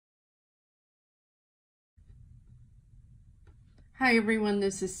Hi everyone,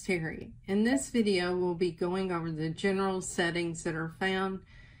 this is Terry. In this video, we'll be going over the general settings that are found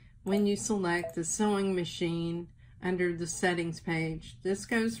when you select the sewing machine under the settings page. This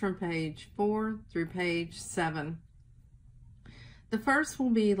goes from page 4 through page 7. The first will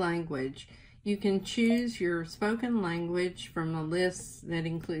be language. You can choose your spoken language from a list that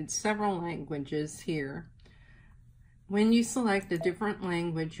includes several languages here. When you select a different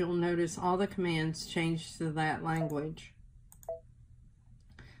language, you'll notice all the commands change to that language.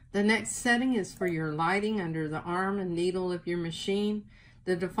 The next setting is for your lighting under the arm and needle of your machine.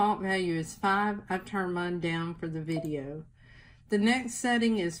 The default value is 5. I've turned mine down for the video. The next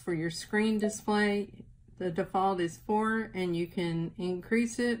setting is for your screen display. The default is 4, and you can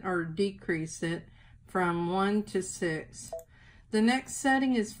increase it or decrease it from 1 to 6. The next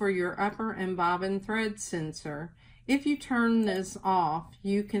setting is for your upper and bobbin thread sensor. If you turn this off,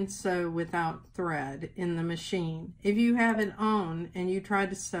 you can sew without thread in the machine. If you have it on and you try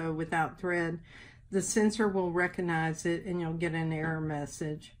to sew without thread, the sensor will recognize it and you'll get an error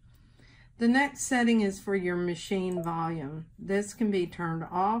message. The next setting is for your machine volume. This can be turned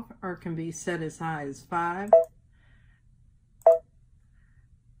off or can be set as high as 5.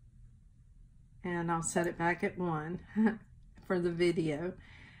 And I'll set it back at 1 for the video.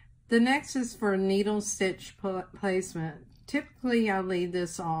 The next is for needle stitch placement. Typically, I leave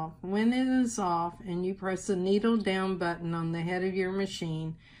this off. When it is off and you press the needle down button on the head of your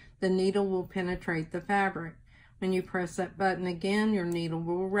machine, the needle will penetrate the fabric. When you press that button again, your needle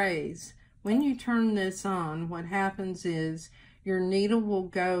will raise. When you turn this on, what happens is your needle will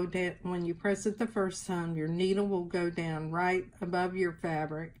go down. When you press it the first time, your needle will go down right above your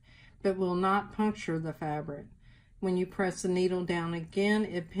fabric, but will not puncture the fabric. When you press the needle down again,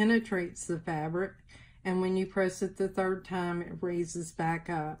 it penetrates the fabric, and when you press it the third time, it raises back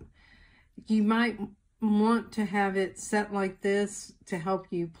up. You might want to have it set like this to help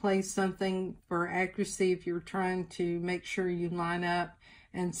you place something for accuracy if you're trying to make sure you line up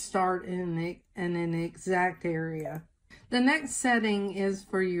and start in an exact area. The next setting is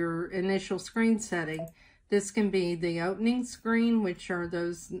for your initial screen setting. This can be the opening screen, which are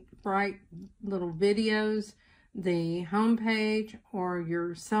those bright little videos, the home page, or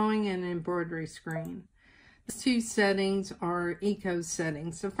your sewing and embroidery screen. The two settings are eco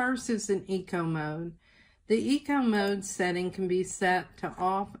settings. The first is an eco mode. The eco mode setting can be set to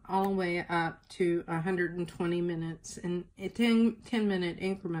off all the way up to 120 minutes in 10-minute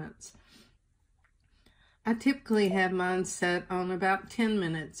increments. I typically have mine set on about 10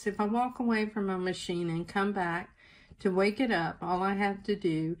 minutes. If I walk away from my machine and come back to wake it up, all I have to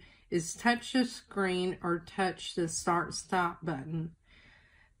do is touch the screen or touch the start-stop button.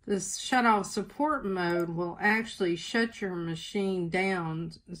 The shut-off support mode will actually shut your machine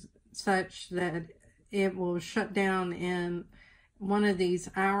down such that it will shut down in one of these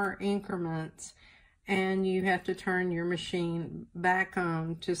hour increments, and you have to turn your machine back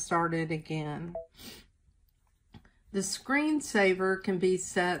on to start it again. The screensaver can be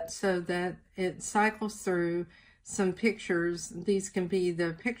set so that it cycles through some pictures. These can be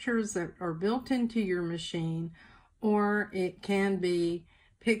the pictures that are built into your machine, or it can be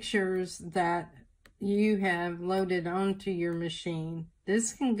pictures that you have loaded onto your machine.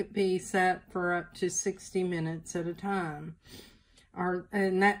 This can be set for up to 60 minutes at a time.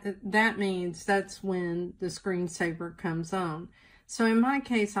 And that means that's when the screensaver comes on. So in my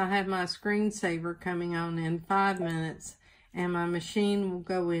case, I have my screensaver coming on in 5 minutes, and my machine will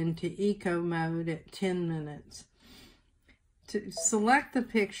go into eco mode at 10 minutes. To select the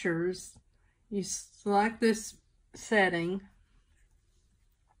pictures, you select this setting.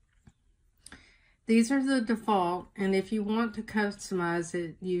 These are the default, and if you want to customize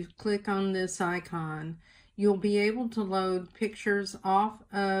it, you click on this icon. You'll be able to load pictures off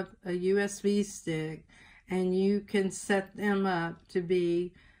of a USB stick, and you can set them up to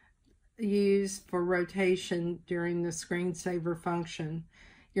be used for rotation during the screensaver function.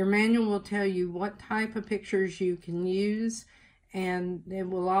 Your manual will tell you what type of pictures you can use, and it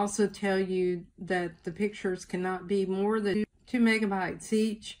will also tell you that the pictures cannot be more than 2 megabytes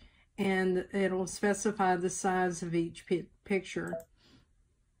each, and it'll specify the size of each picture.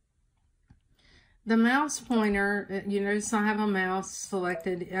 The mouse pointer, you notice I have a mouse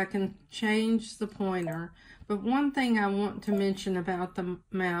selected. I can change the pointer, but one thing I want to mention about the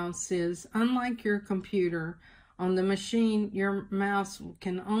mouse is, unlike your computer, on the machine, your mouse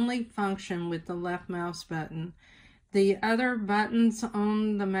can only function with the left mouse button. The other buttons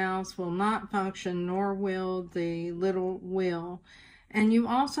on the mouse will not function, nor will the little wheel. And you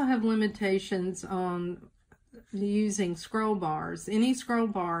also have limitations on using scroll bars. Any scroll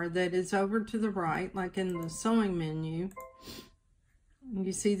bar that is over to the right, like in the sewing menu,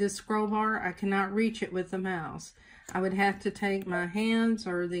 You see this scroll bar? I cannot reach it with the mouse. I would have to take my hands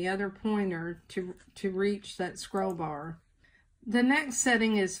or the other pointer to reach that scroll bar. The next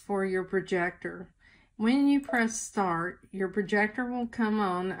setting is for your projector. When you press start, your projector will come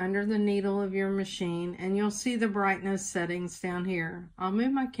on under the needle of your machine, and you'll see the brightness settings down here. I'll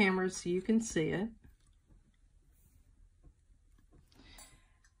move my camera so you can see it.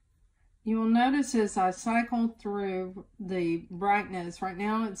 You will notice as I cycle through the brightness, right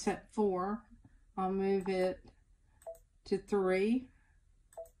now it's at 4. I'll move it to 3,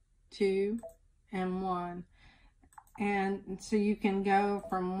 2, and 1. And so you can go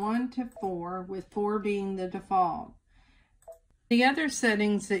from 1 to 4, with 4 being the default. The other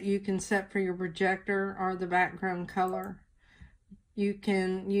settings that you can set for your projector are the background color. You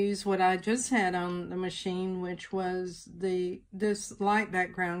can use what I just had on the machine, which was this light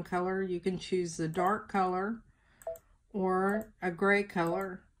background color. You can choose the dark color or a gray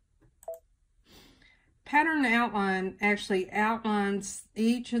color. Pattern outline actually outlines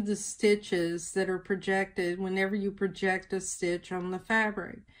each of the stitches that are projected whenever you project a stitch on the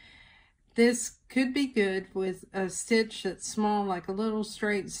fabric. This could be good with a stitch that's small, like a little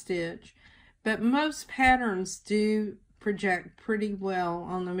straight stitch, but most patterns do project pretty well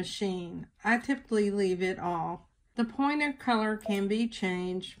on the machine. I typically leave it off. The pointer color can be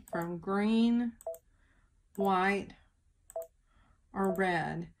changed from green, white, or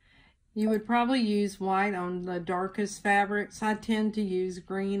red. You would probably use white on the darkest fabrics. I tend to use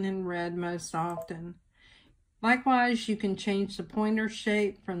green and red most often. Likewise, you can change the pointer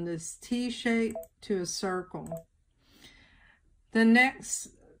shape from this T shape to a circle. The next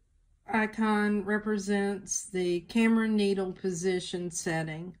icon represents the camera needle position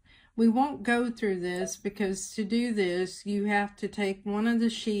setting. We won't go through this because to do this, you have to take one of the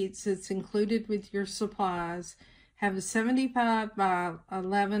sheets that's included with your supplies, have a 75 by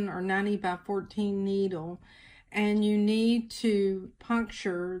 11 or 90 by 14 needle, and you need to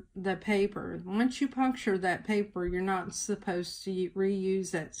puncture the paper. Once you puncture that paper, you're not supposed to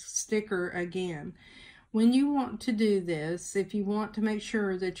reuse that sticker again. When you want to do this, if you want to make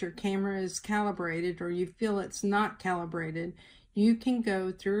sure that your camera is calibrated or you feel it's not calibrated, you can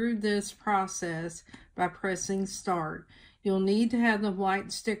go through this process by pressing start. You'll need to have the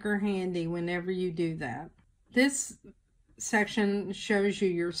white sticker handy whenever you do that. This section shows you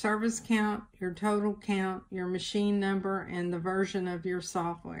your service count, your total count, your machine number, and the version of your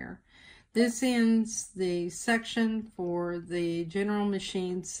software. This ends the section for the general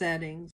machine settings.